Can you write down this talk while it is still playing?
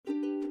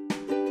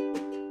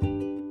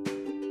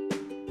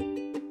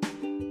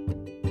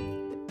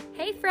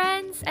Hey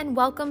friends, and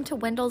welcome to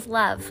Wendell's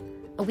Love,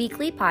 a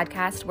weekly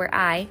podcast where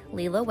I,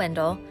 Leela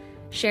Wendell,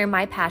 share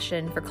my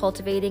passion for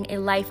cultivating a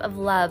life of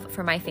love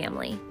for my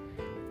family.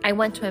 I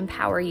want to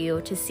empower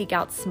you to seek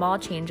out small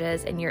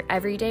changes in your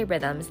everyday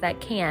rhythms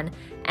that can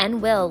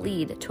and will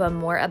lead to a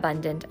more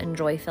abundant and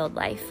joy-filled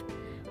life.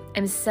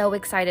 I'm so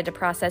excited to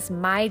process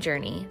my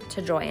journey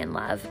to joy and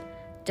love,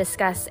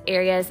 discuss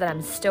areas that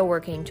I'm still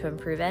working to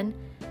improve in,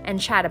 and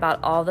chat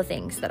about all the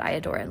things that I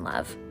adore and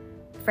love.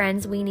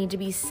 Friends, we need to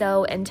be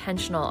so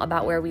intentional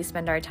about where we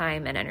spend our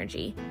time and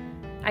energy.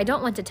 I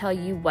don't want to tell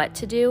you what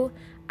to do.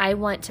 I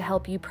want to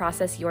help you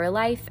process your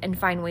life and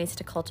find ways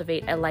to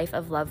cultivate a life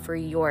of love for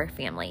your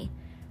family.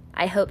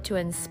 I hope to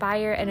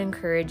inspire and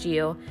encourage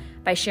you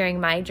by sharing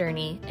my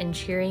journey and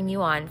cheering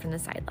you on from the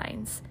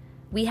sidelines.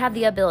 We have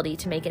the ability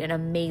to make it an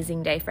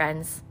amazing day,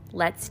 friends.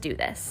 Let's do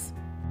this.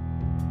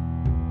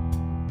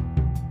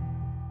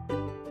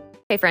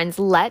 Hey, friends,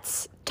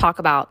 let's talk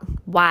about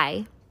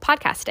why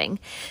podcasting.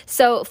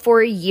 So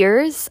for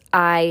years,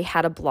 I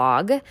had a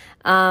blog.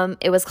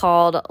 It was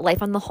called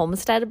Life on the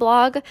Homestead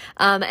blog.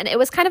 And it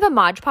was kind of a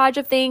Mod Podge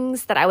of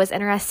things that I was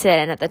interested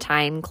in at the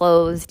time,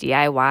 clothes,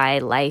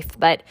 DIY, life,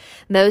 but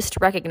most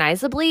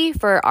recognizably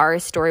for our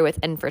story with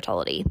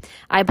infertility.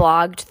 I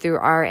blogged through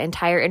our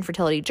entire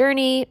infertility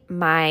journey,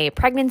 my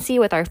pregnancy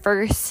with our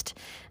first,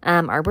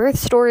 our birth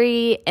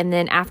story, and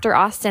then after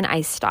Austin,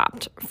 I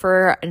stopped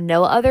for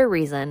no other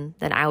reason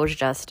than I was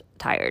just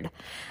tired.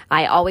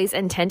 I always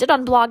intended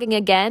on blogging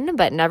again,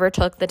 but never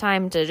took the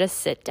time to just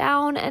sit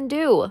down and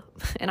do.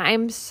 And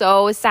I'm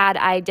so sad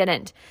I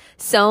didn't.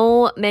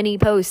 So many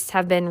posts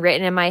have been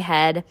written in my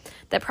head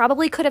that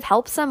probably could have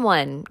helped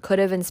someone, could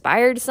have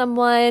inspired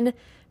someone,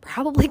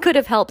 probably could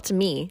have helped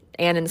me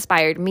and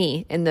inspired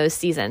me in those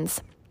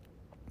seasons.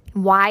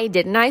 Why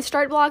didn't I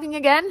start blogging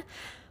again?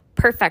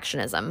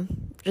 Perfectionism.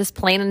 Just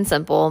plain and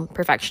simple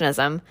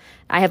perfectionism.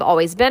 I have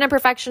always been a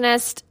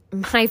perfectionist.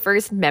 My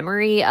first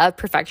memory of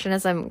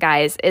perfectionism,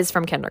 guys, is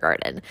from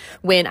kindergarten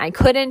when I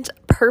couldn't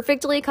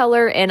perfectly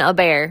color in a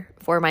bear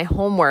for my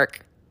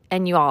homework.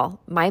 And you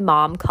all, my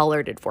mom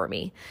colored it for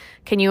me.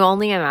 Can you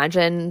only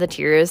imagine the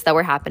tears that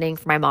were happening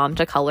for my mom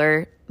to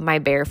color my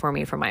bear for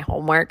me for my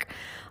homework?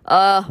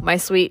 My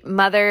sweet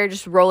mother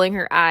just rolling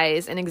her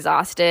eyes and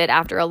exhausted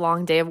after a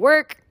long day of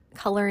work,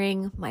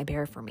 coloring my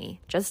bear for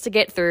me just to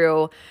get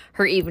through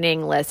her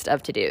evening list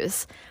of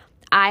to-dos.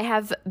 I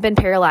have been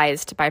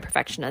paralyzed by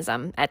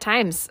perfectionism at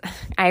times.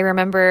 I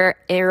remember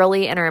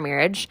early in our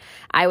marriage,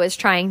 I was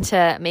trying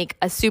to make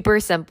a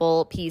super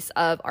simple piece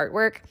of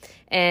artwork,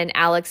 and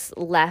Alex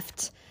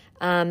left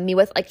me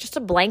with just a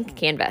blank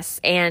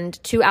canvas. And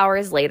 2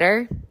 hours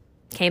later,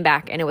 came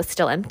back and it was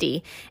still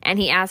empty. And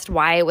he asked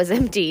why it was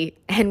empty.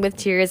 And with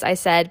tears, I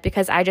said,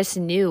 because I just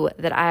knew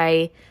that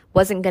I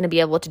wasn't going to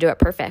be able to do it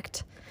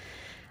perfect.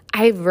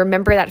 I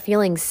remember that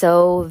feeling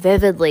so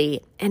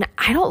vividly, and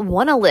I don't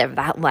want to live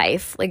that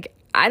life.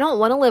 I don't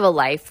want to live a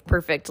life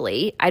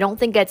perfectly. I don't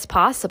think it's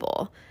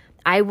possible.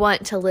 I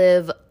want to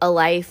live a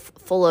life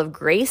full of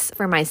grace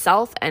for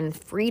myself and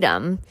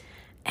freedom,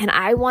 and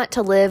I want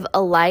to live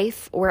a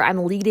life where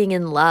I'm leading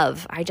in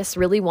love. I just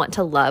really want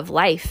to love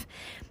life.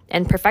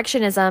 And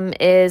perfectionism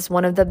is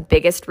one of the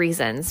biggest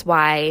reasons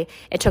why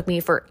it took me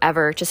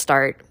forever to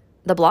start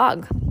the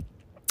blog.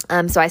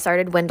 So I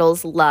started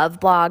Wendell's Love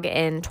blog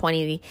in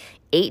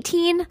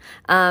 2018.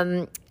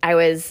 I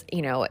was,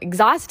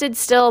 exhausted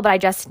still, but I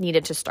just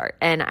needed to start.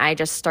 And I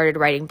just started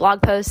writing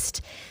blog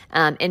posts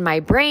in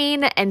my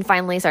brain and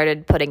finally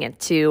started putting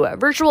it to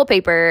virtual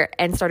paper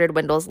and started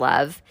Wendell's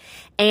Love.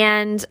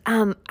 And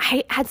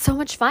I had so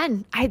much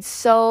fun. I had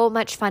so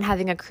much fun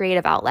having a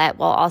creative outlet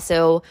while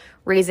also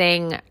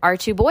raising our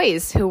two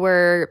boys who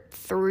were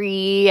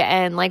 3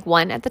 and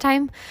 1 at the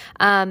time.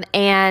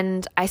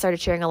 And I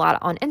started sharing a lot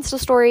on Insta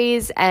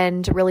stories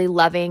and really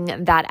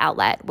loving that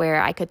outlet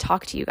where I could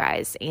talk to you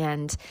guys.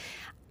 And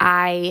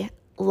I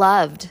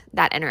loved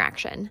that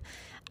interaction.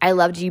 I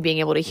loved you being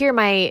able to hear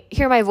my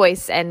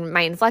voice and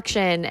my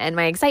inflection and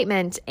my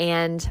excitement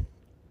and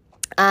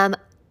kind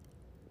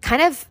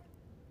of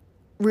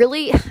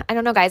really, I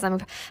don't know, guys, I'm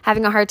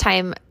having a hard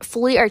time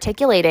fully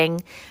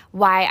articulating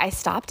why I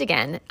stopped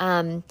again.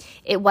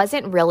 It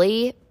wasn't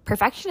really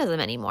perfectionism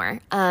anymore.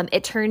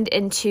 It turned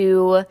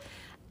into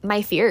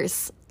my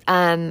fears.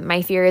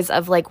 My fears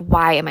of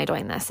why am I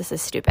doing this? This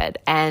is stupid.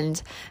 And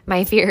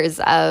my fears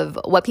of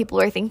what people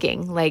are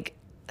thinking.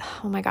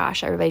 Oh my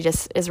gosh, everybody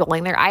just is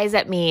rolling their eyes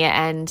at me.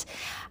 And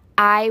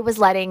I was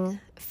letting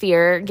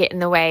fear get in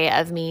the way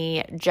of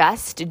me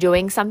just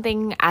doing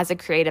something as a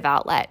creative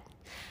outlet.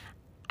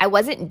 I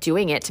wasn't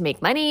doing it to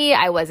make money.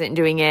 I wasn't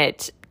doing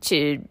it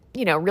to,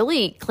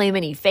 really claim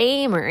any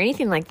fame or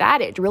anything like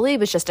that. It really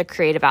was just a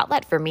creative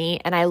outlet for me,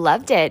 and I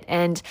loved it.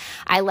 And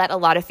I let a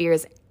lot of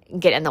fears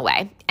get in the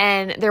way.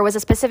 And there was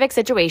a specific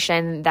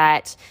situation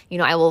that,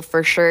 I will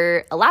for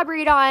sure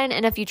elaborate on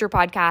in a future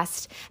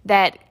podcast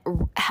that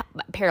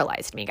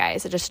paralyzed me,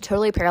 guys. It just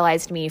totally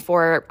paralyzed me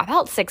for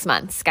about 6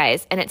 months,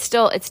 guys. And it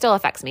still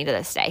affects me to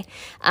this day.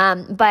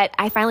 But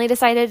I finally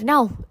decided,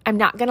 no, I'm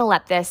not going to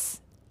let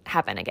this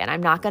happen again.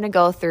 I'm not going to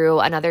go through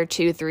another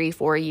 2, 3,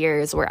 4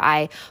 years where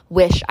I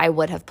wish I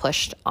would have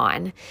pushed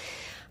on.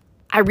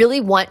 I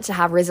really want to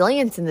have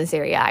resilience in this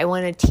area. I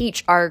want to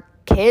teach our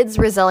kids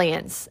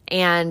resilience.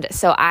 And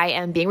so I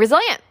am being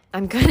resilient.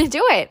 I'm going to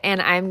do it,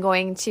 and I'm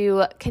going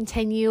to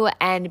continue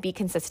and be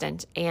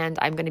consistent, and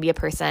I'm going to be a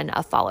person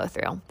of follow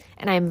through,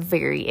 and I'm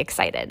very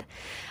excited.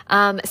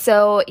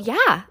 So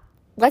yeah,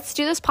 let's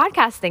do this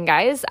podcast thing,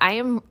 guys.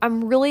 I'm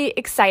really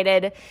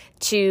excited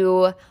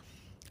to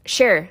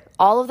share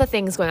all of the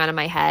things going on in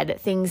my head,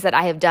 things that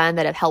I have done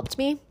that have helped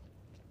me,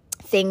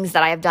 things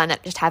that I have done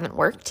that just haven't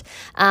worked.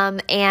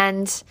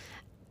 And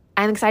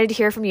I'm excited to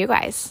hear from you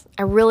guys.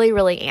 I really,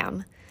 really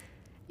am.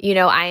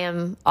 I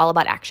am all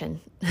about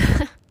action.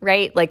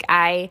 Right? Like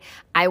I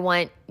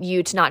want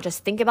you to not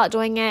just think about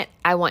doing it.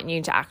 I want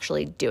you to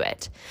actually do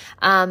it.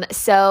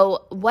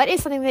 So what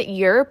is something that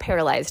you're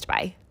paralyzed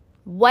by?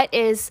 What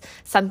is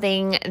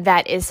something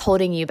that is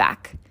holding you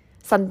back?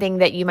 Something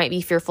that you might be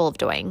fearful of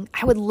doing?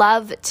 I would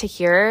love to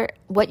hear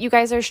what you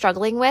guys are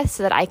struggling with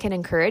so that I can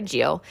encourage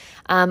you.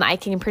 I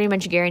can pretty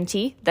much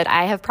guarantee that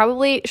I have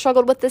probably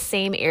struggled with the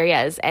same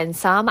areas, and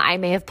some I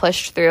may have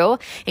pushed through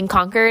and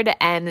conquered,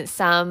 and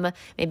some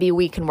maybe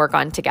we can work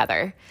on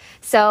together.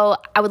 So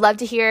I would love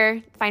to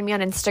hear. Find me on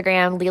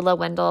Instagram, Leela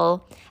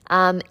Wendell,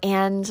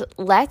 and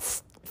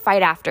let's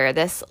fight after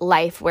this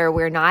life where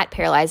we're not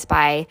paralyzed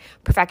by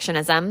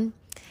perfectionism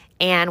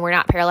and we're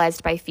not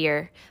paralyzed by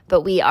fear,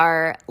 but we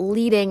are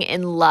leading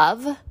in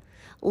love,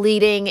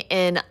 leading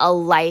in a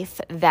life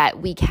that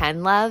we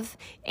can love,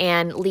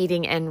 and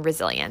leading in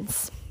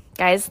resilience.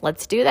 Guys,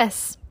 let's do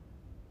this.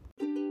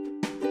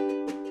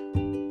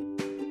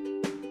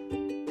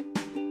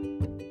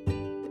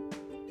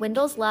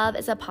 Wendell's Love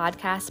is a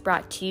podcast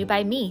brought to you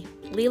by me,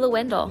 Leela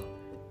Wendell.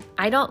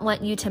 I don't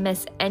want you to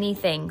miss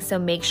anything, so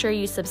make sure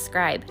you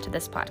subscribe to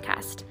this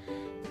podcast.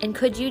 And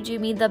could you do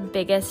me the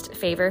biggest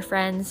favor,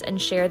 friends,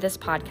 and share this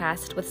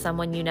podcast with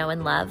someone you know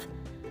and love?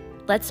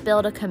 Let's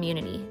build a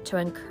community to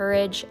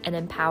encourage and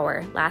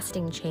empower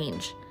lasting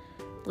change.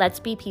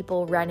 Let's be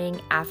people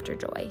running after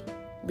joy,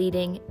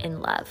 leading in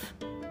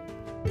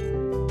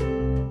love.